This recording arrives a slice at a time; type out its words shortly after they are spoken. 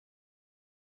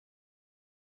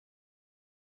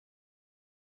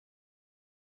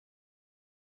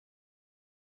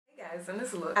guys, in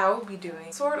this look I will be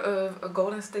doing sort of a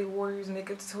Golden State Warriors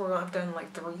makeup tutorial. I've done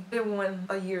like 3. I did one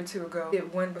a year or 2 ago. I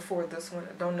did one before this one.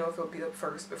 I don't know if it'll be up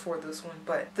first before this one,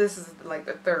 but this is like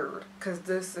the 3rd because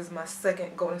this is my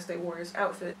 2nd Golden State Warriors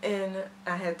outfit and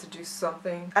I had to do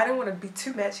something. I didn't want to be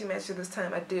too matchy this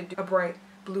time. I did do a bright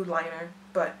blue liner,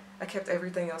 but I kept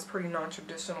everything else pretty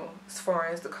non-traditional as far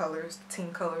as the colors, the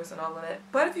team colors, and all of that.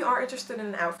 But if you are interested in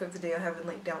an outfit today, I'll have it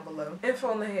linked down below.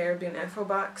 Info on the hair, be an info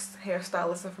box,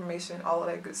 hairstylist information, all of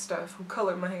that good stuff. Who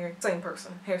colored my hair? Same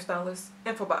person. Hairstylist,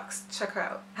 info box. Check her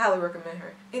out. Highly recommend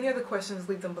her. Any other questions,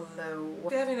 leave them below.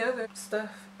 If you have any other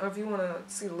stuff, or if you want to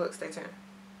see the look, stay tuned.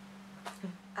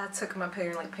 I took my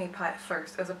Painterly like paint pot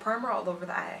first as a primer all over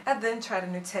the eye. I then tried a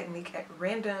new technique at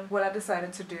random. What I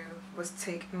decided to do was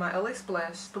take my LA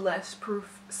Splash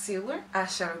Proof Sealer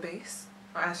eyeshadow base,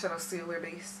 or eyeshadow sealer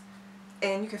base,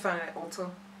 and you can find it at Ulta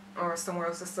or somewhere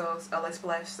else that sells LA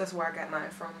Splash. That's where I got mine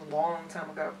from a long time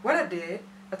ago. What I did,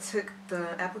 I took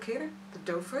the applicator, the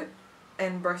doe foot,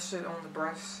 and brushed it on the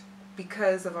brush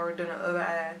because I've already done the other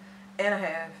eye and I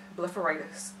have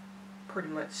blepharitis. Pretty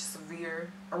much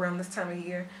severe around this time of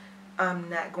year. I'm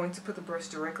not going to put the brush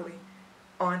directly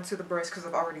onto the brush because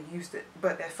I've already used it,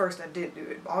 but at first I did do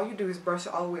it. All you do is brush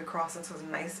it all the way across until it's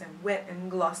nice and wet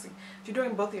and glossy. If you're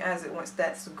doing both your eyes at once,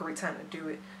 that's a great time to do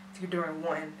it. If you're doing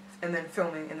one and then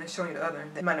filming and then showing the other,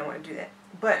 then you might not want to do that.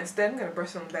 But instead I'm going to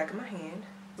brush it on the back of my hand.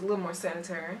 It's a little more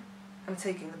sanitary. I'm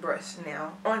taking the brush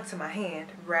now onto my hand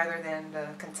rather than the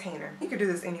container. You can do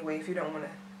this anyway if you don't want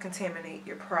to contaminate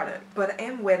your product, but I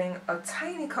am wetting a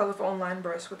tiny colorful online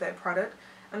brush with that product.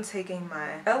 I'm taking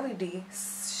my LED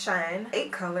Shine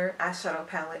 8 color eyeshadow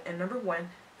palette in number 1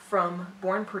 from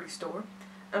Born Pretty store.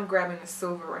 I'm grabbing the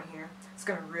silver right here. It's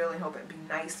gonna really help it be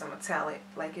nice and metallic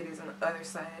like it is on the other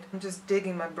side. I'm just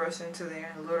digging my brush into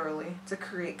there literally to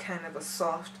create kind of a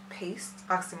soft paste,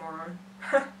 oxymoron.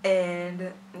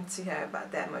 And let's see, I have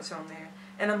about that much on there,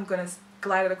 and I'm gonna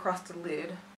glide it across the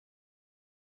lid.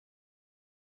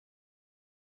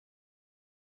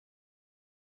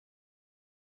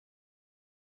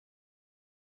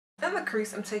 In the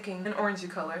crease, I'm taking an orangey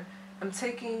color. I'm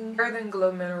taking Earth &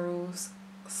 Glow Minerals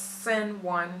Sun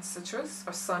 1 Citrus,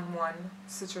 or Sun 1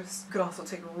 Citrus. You could also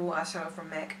take a Rule eyeshadow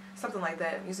from MAC, something like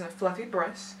that. I'm using a fluffy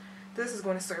brush. This is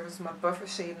going to serve as my buffer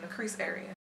shade in the crease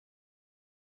area.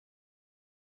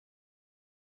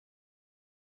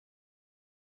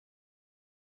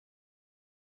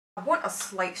 I want a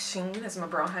slight sheen as my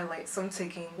brow highlight, so I'm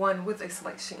taking one with a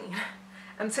slight sheen.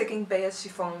 I'm taking Beige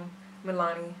Chiffon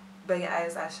Milani Bay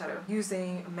Eyes eyeshadow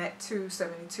using MAC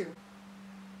 272.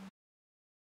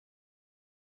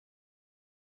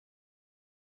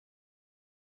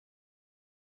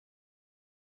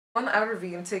 On the outer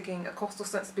V, I'm taking a Coastal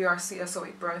Scents BRC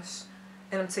SO8 brush,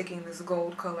 and I'm taking this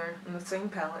gold color in the same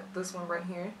palette, this one right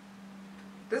here.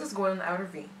 This is going on the outer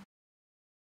V.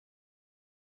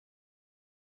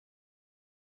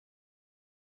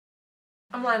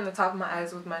 I'm lining the top of my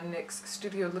eyes with my NYX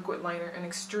Studio Liquid Liner in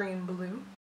Extreme Blue.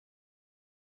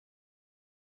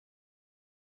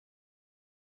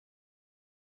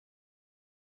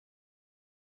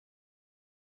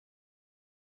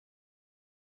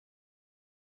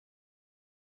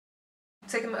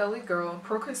 Taking my LA Girl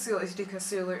Pro Conceal HD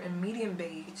Concealer in Medium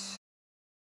Beige.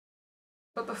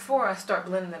 But before I start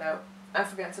blending it out, I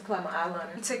forgot to apply my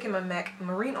eyeliner. I'm taking my MAC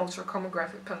Marine Ultra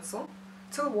Chromographic Pencil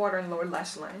to the water and lower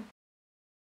lash line.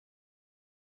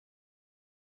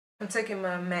 I'm taking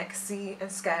my MAC Sea and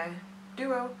Sky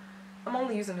Duo. I'm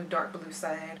only using the dark blue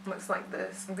side. Looks like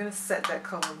this. I'm going to set that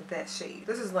color with that shade.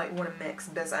 This is like one of MAC's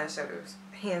best eyeshadows,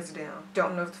 hands down.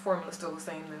 Don't know if the formula is still the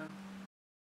same though.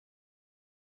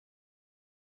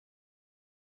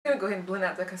 I'm going to go ahead and blend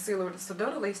out the concealer with the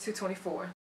Sedona Lace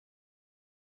 224.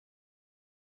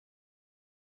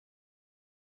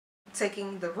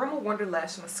 Taking the Rimmel Wonder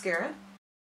Lash Mascara.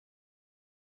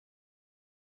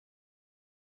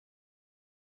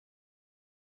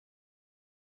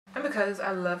 And because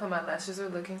I love how my lashes are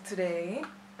looking today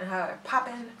and how they're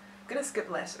popping, I'm going to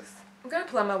skip lashes. I'm going to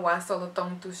apply my YSL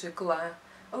Ton Touche Éclat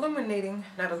not illuminating,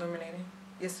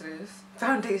 yes it is,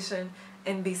 foundation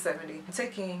in B70. I'm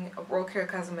taking a Royal Care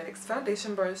Cosmetics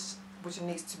foundation brush, which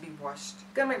needs to be washed.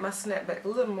 Gonna make my snapback a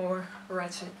little more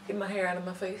ratchet. Get my hair out of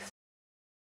my face.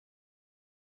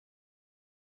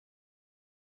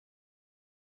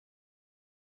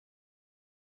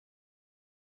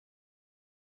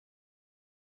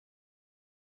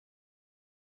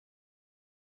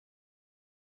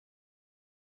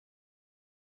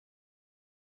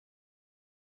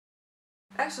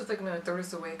 I actually think I'm going to throw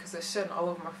this away because it's shedding all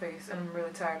over my face and I'm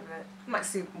really tired of it. I might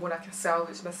see what I can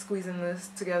salvage by squeezing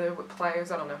this together with pliers.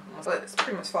 I don't know. But it's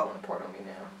pretty much falling apart on me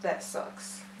now. That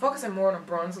sucks. Focusing more on a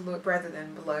bronzer look rather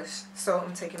than blush. So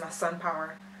I'm taking my Sun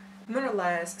Power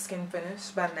Mineralized Skin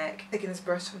Finish by MAC. Taking this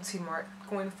brush from T-Mark.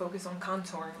 Going to focus on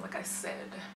contouring like I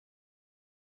said.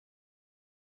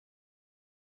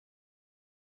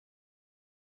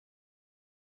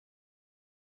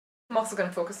 I'm also going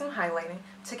to focus on highlighting,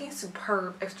 taking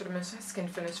Superb Extra Dimension Skin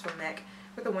Finish from MAC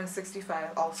with a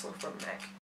 165 also from MAC.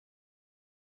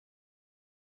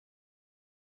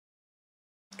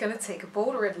 Gonna take a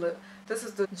bold red lip. This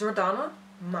is the Jordana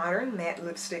Modern Matte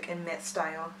Lipstick in Matte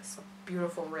Style. It's a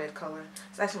beautiful red color.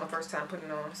 It's actually my first time putting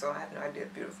it on, so I have no idea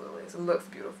how beautiful it is. It looks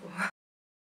beautiful.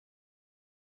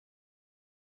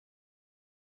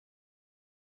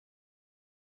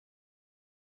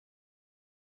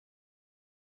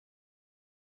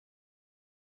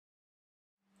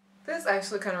 This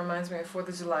actually kind of reminds me of 4th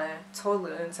of July.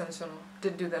 Totally unintentional.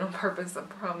 Didn't do that on purpose, I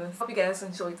promise. Hope you guys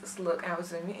enjoyed this look. I will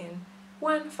zoom you in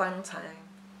one final time.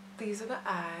 These are the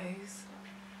eyes.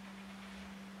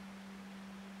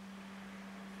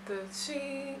 The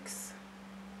cheeks.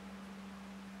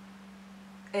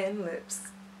 And lips.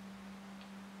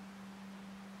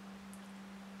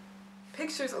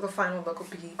 Pictures of the final look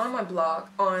will be on my blog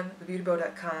on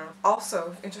thebeautybeau.com.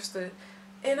 Also, if interested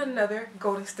in another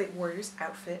Golden State Warriors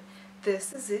outfit,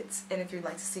 this is it. And if you'd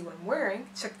like to see what I'm wearing,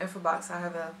 check the info box. I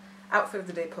have a outfit of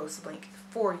the day post link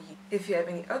for you. If you have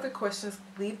any other questions,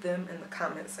 leave them in the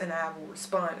comments and I will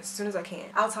respond as soon as I can.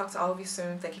 I'll talk to all of you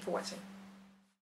soon. Thank you for watching.